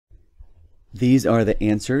These are the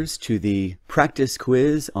answers to the practice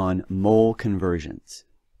quiz on mole conversions.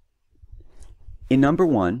 In number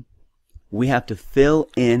 1, we have to fill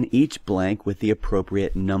in each blank with the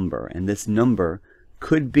appropriate number, and this number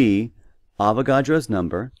could be Avogadro's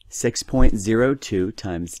number, 6.02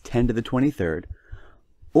 times 10 to the 23rd,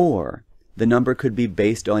 or the number could be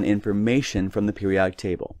based on information from the periodic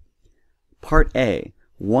table. Part A,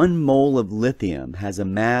 1 mole of lithium has a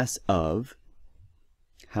mass of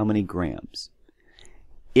how many grams?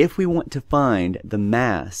 If we want to find the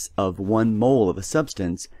mass of 1 mole of a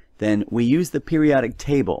substance, then we use the periodic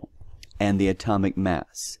table and the atomic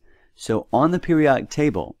mass. So on the periodic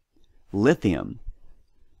table, lithium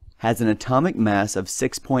has an atomic mass of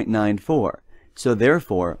 6.94. So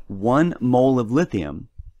therefore, 1 mole of lithium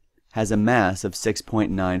has a mass of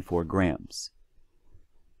 6.94 grams.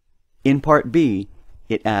 In part B,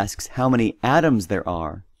 it asks how many atoms there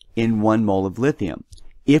are in 1 mole of lithium.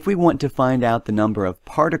 If we want to find out the number of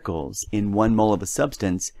particles in 1 mole of a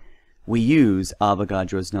substance, we use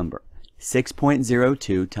Avogadro's number,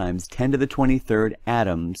 6.02 times 10 to the 23rd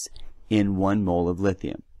atoms in 1 mole of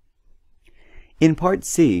lithium. In part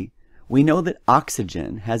C, we know that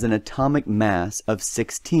oxygen has an atomic mass of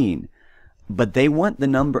 16, but they want the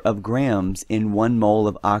number of grams in 1 mole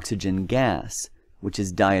of oxygen gas, which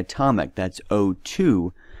is diatomic, that's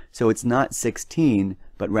O2, so it's not 16,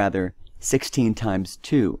 but rather 16 times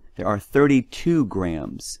 2. There are 32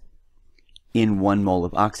 grams in 1 mole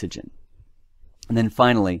of oxygen. And then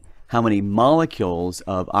finally, how many molecules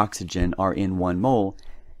of oxygen are in 1 mole?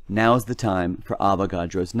 Now's the time for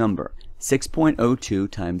Avogadro's number,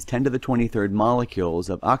 6.02 times 10 to the 23rd molecules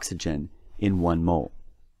of oxygen in 1 mole.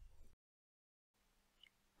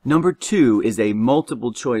 Number 2 is a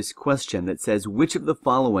multiple choice question that says which of the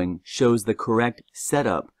following shows the correct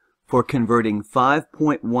setup for converting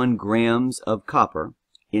 5.1 grams of copper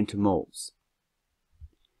into moles.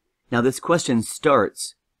 Now this question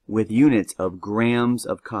starts with units of grams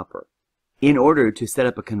of copper. In order to set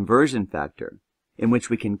up a conversion factor in which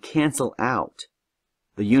we can cancel out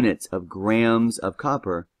the units of grams of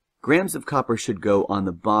copper should go on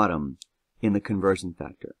the bottom in the conversion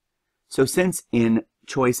factor. So since in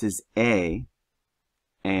choices A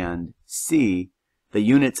and C, the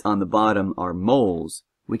units on the bottom are moles,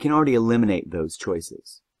 we can already eliminate those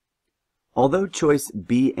choices. Although choice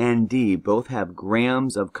B and D both have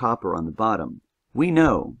grams of copper on the bottom, we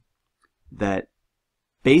know that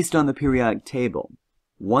based on the periodic table,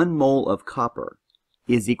 1 mole of copper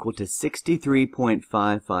is equal to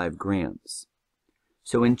 63.55 grams.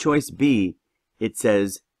 So in choice B, it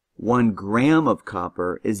says 1 gram of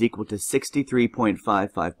copper is equal to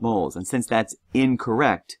 63.55 moles. And since that's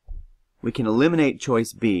incorrect, we can eliminate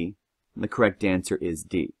choice B, and the correct answer is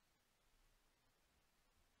D.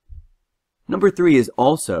 Number 3 is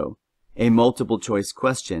also a multiple choice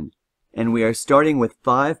question, and we are starting with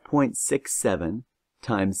 5.67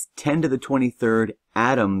 times 10 to the 23rd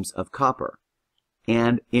atoms of copper.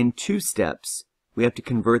 And in 2 steps, we have to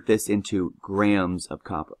convert this into grams of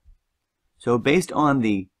copper. So based on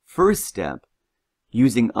the first step,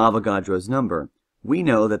 using Avogadro's number, we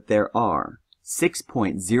know that there are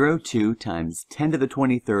 6.02 times 10 to the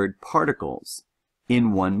 23rd particles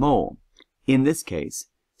in 1 mole. In this case,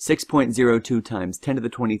 6.02 times 10 to the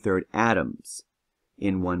 23rd atoms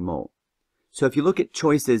in 1 mole. So if you look at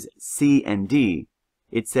choices C and D,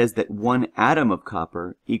 it says that 1 atom of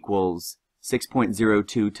copper equals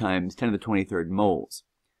 6.02 times 10 to the 23rd moles.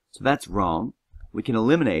 So that's wrong. We can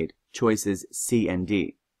eliminate choices C and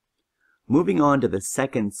D. Moving on to the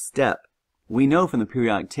second step, we know from the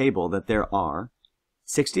periodic table that there are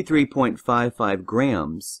 63.55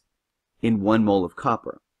 grams in 1 mole of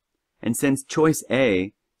copper. And since choice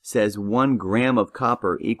A says 1 gram of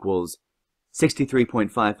copper equals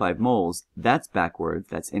 63.55 moles, that's backwards,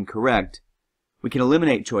 that's incorrect. We can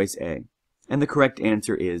eliminate choice A, and the correct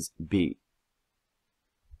answer is B.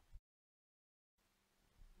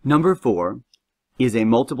 Number 4 is a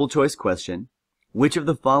multiple choice question. Which of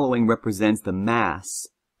the following represents the mass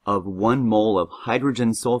of 1 mole of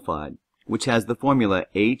hydrogen sulfide, which has the formula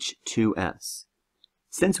H2S?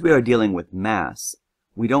 Since we are dealing with mass,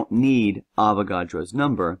 we don't need Avogadro's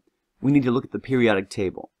number. We need to look at the periodic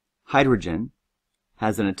table. Hydrogen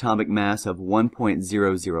has an atomic mass of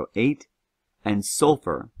 1.008, and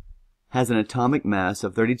sulfur has an atomic mass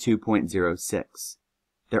of 32.06.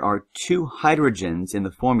 There are 2 hydrogens in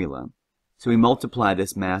the formula, so we multiply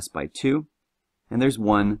this mass by 2, and there's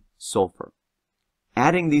 1 sulfur.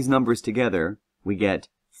 Adding these numbers together, we get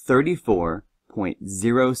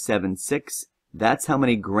 34.076. That's how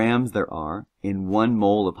many grams there are in 1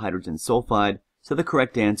 mole of hydrogen sulfide, so the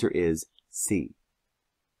correct answer is C.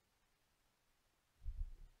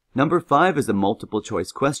 Number 5 is a multiple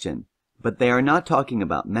choice question, but they are not talking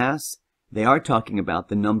about mass, they are talking about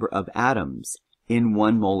the number of atoms in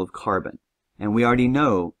 1 mole of carbon. And we already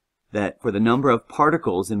know that for the number of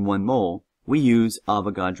particles in 1 mole, we use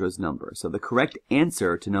Avogadro's number. So the correct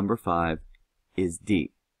answer to number 5 is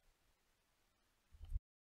D.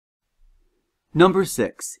 Number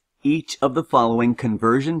 6. Each of the following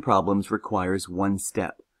conversion problems requires 1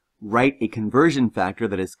 step. Write a conversion factor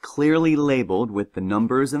that is clearly labeled with the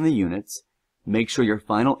numbers and the units. Make sure your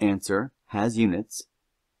final answer has units.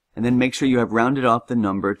 And then make sure you have rounded off the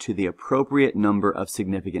number to the appropriate number of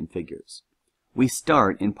significant figures. We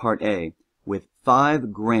start in part A with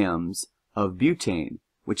 5 grams of butane,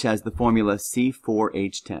 which has the formula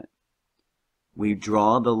C4H10. We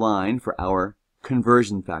draw the line for our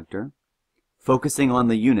conversion factor. Focusing on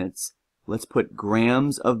the units, let's put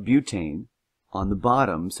grams of butane on the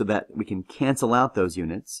bottom so that we can cancel out those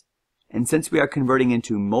units. And since we are converting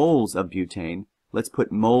into moles of butane, let's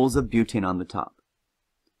put moles of butane on the top.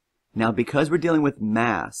 Now, because we're dealing with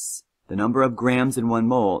mass, the number of grams in 1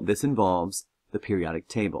 mole, this involves the periodic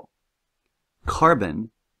table.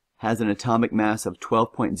 Carbon has an atomic mass of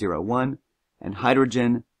 12.01 and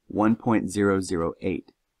hydrogen 1.008.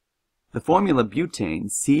 The formula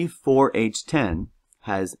butane, C4H10,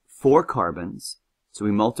 has 4 carbons, so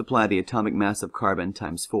we multiply the atomic mass of carbon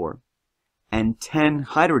times 4, and 10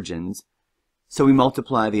 hydrogens, so we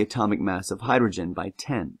multiply the atomic mass of hydrogen by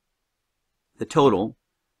 10. The total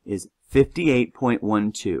is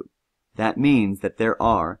 58.12. That means that there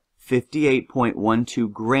are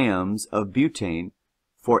 58.12 grams of butane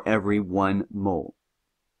for every 1 mole.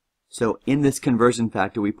 So in this conversion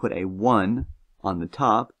factor, we put a 1 on the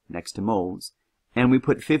top next to moles, and we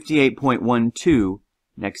put 58.12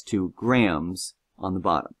 next to grams on the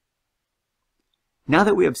bottom. Now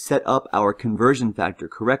that we have set up our conversion factor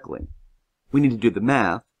correctly, we need to do the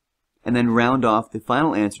math and then round off the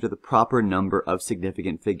final answer to the proper number of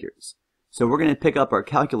significant figures. So we're going to pick up our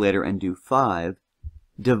calculator and do 5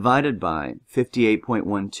 divided by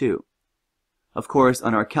 58.12. Of course,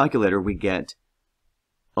 on our calculator we get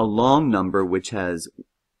a long number which has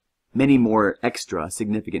many more extra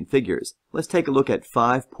significant figures. Let's take a look at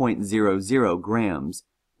 5.00 grams,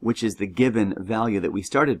 which is the given value that we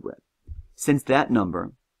started with. Since that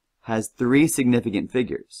number has 3 significant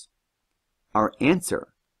figures, our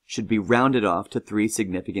answer should be rounded off to 3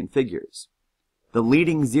 significant figures. The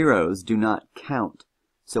leading zeros do not count,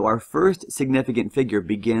 so our first significant figure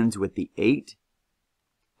begins with the 8,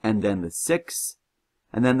 and then the 6,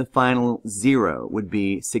 and then the final 0 would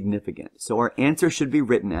be significant. So our answer should be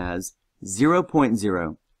written as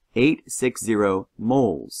 0.0860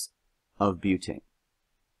 moles of butane.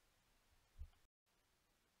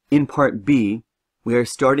 In part B, we are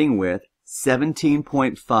starting with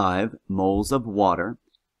 17.5 moles of water,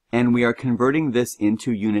 and we are converting this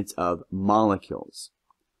into units of molecules.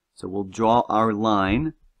 So we'll draw our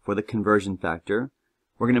line for the conversion factor.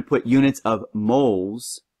 We're going to put units of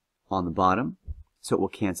moles on the bottom, so it will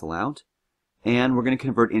cancel out. And we're going to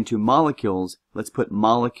convert into molecules. Let's put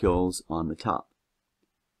molecules on the top.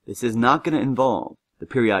 This is not going to involve the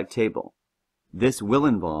periodic table. This will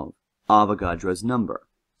involve Avogadro's number.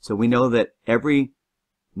 So we know that every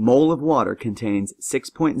mole of water contains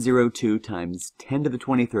 6.02 times 10 to the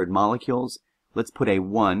 23rd molecules. Let's put a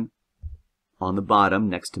 1 on the bottom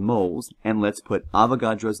next to moles, and let's put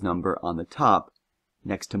Avogadro's number on the top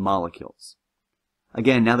next to molecules.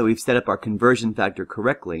 Again, now that we've set up our conversion factor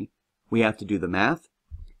correctly, we have to do the math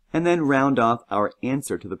and then round off our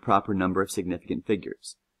answer to the proper number of significant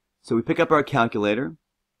figures. So we pick up our calculator,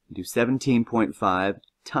 do 17.5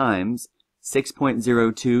 times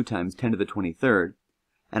 6.02 times 10 to the 23rd,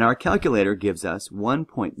 and our calculator gives us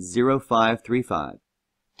 1.0535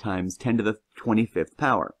 times 10 to the 25th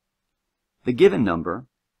power. The given number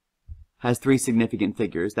has 3 significant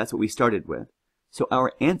figures. That's what we started with. So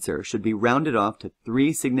our answer should be rounded off to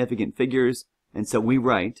 3 significant figures, and so we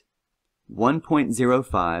write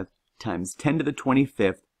 1.05 times 10 to the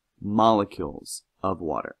 25th molecules of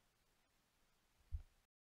water.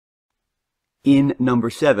 In number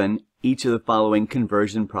 7, each of the following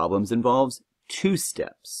conversion problems involves 2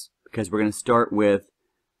 steps, because we're going to start with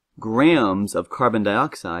grams of carbon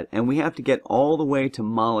dioxide, and we have to get all the way to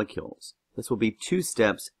molecules. This will be 2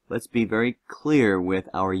 steps. Let's be very clear with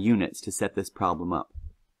our units to set this problem up.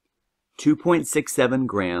 2.67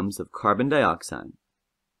 grams of carbon dioxide.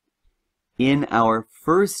 In our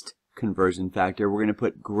first conversion factor, we're going to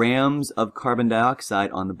put grams of carbon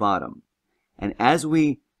dioxide on the bottom. And as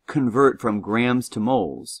we convert from grams to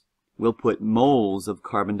moles, we'll put moles of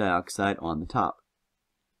carbon dioxide on the top.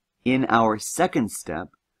 In our second step,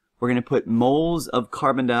 we're going to put moles of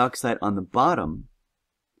carbon dioxide on the bottom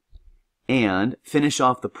and finish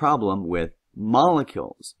off the problem with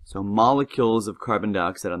molecules. So molecules of carbon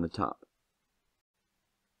dioxide on the top.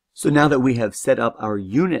 So now that we have set up our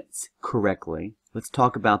units correctly, let's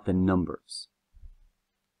talk about the numbers.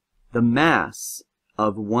 The mass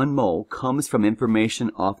of 1 mole comes from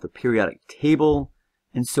information off the periodic table,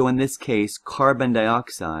 and so in this case, carbon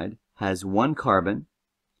dioxide has 1 carbon,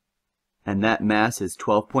 and that mass is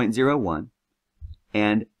 12.01,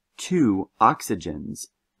 and 2 oxygens,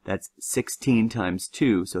 that's 16 times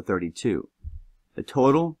 2, so 32. The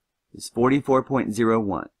total is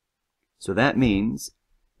 44.01. So that means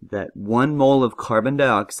that 1 mole of carbon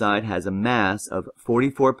dioxide has a mass of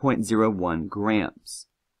 44.01 grams.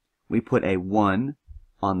 We put a 1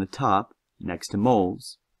 on the top next to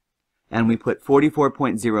moles, and we put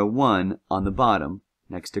 44.01 on the bottom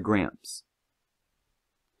next to grams.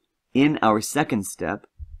 In our second step,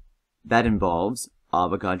 that involves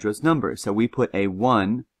Avogadro's number. So we put a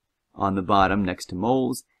 1 on the bottom next to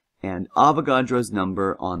moles, and Avogadro's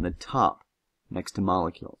number on the top next to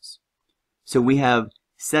molecules. So we have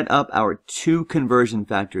set up our 2 conversion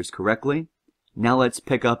factors correctly. Now let's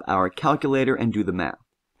pick up our calculator and do the math.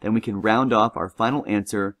 Then we can round off our final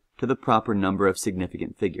answer to the proper number of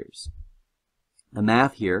significant figures. The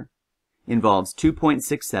math here involves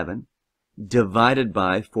 2.67 divided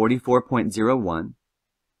by 44.01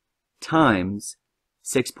 times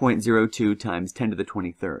 6.02 times 10 to the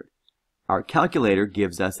 23rd. Our calculator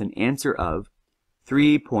gives us an answer of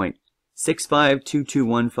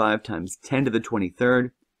 3.652215 times 10 to the 23rd.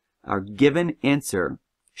 Our given answer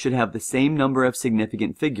should have the same number of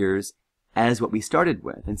significant figures as what we started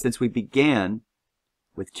with. And since we began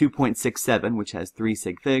with 2.67, which has 3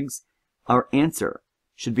 sig figs, our answer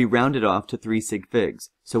should be rounded off to 3 sig figs.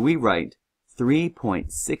 So we write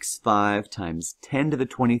 3.65 times 10 to the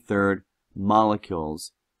 23rd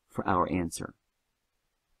molecules for our answer.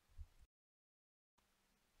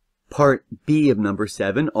 Part B of number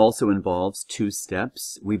 7 also involves 2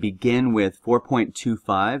 steps. We begin with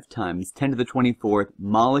 4.25 times 10 to the 24th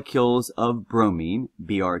molecules of bromine,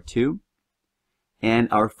 Br2. And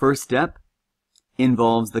our first step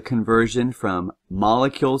involves the conversion from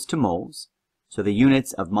molecules to moles. So the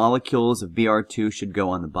units of molecules of Br2 should go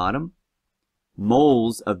on the bottom,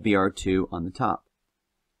 moles of Br2 on the top.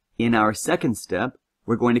 In our second step,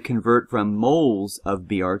 we're going to convert from moles of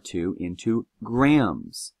Br2 into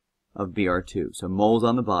grams of Br2. So moles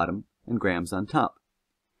on the bottom and grams on top.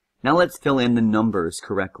 Now let's fill in the numbers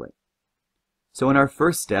correctly. So in our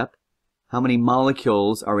first step, how many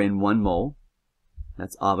molecules are in 1 mole?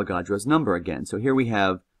 That's Avogadro's number again. So here we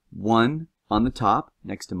have 1 on the top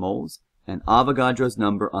next to moles and Avogadro's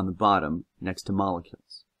number on the bottom next to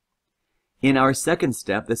molecules. In our second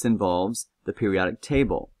step, this involves the periodic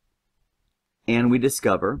table. And we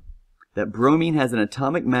discover that bromine has an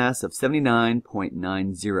atomic mass of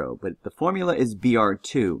 79.90, but the formula is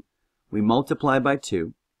Br2. We multiply by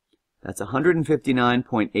 2. That's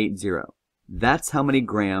 159.80. That's how many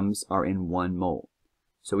grams are in 1 mole.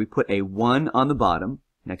 So we put a 1 on the bottom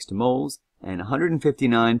next to moles and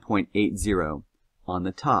 159.80 on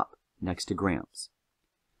the top next to grams.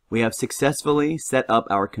 We have successfully set up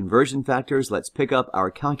our conversion factors. Let's pick up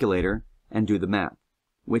our calculator and do the math,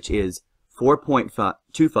 which is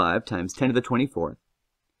 4.25 times 10 to the 24th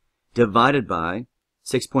divided by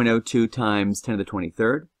 6.02 times 10 to the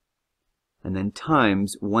 23rd, and then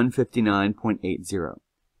times 159.80.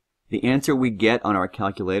 The answer we get on our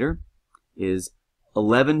calculator is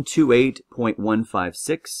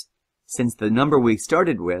 1128.156. Since the number we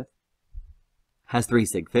started with has 3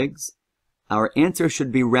 sig figs, our answer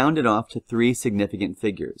should be rounded off to 3 significant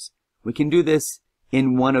figures. We can do this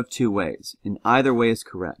in one of 2 ways, and either way is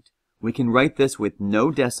correct. We can write this with no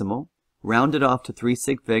decimal, round it off to 3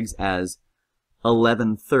 sig figs as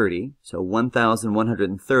 1130, so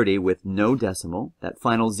 1130 with no decimal. That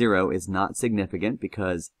final 0 is not significant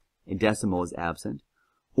because a decimal is absent.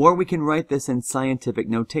 Or we can write this in scientific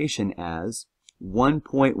notation as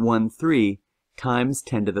 1.13 times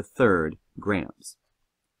 10 to the 3rd grams.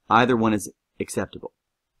 Either one is acceptable.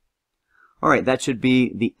 Alright, that should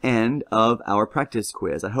be the end of our practice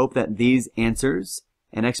quiz. I hope that these answers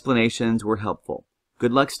and explanations were helpful.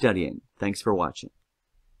 Good luck studying. Thanks for watching.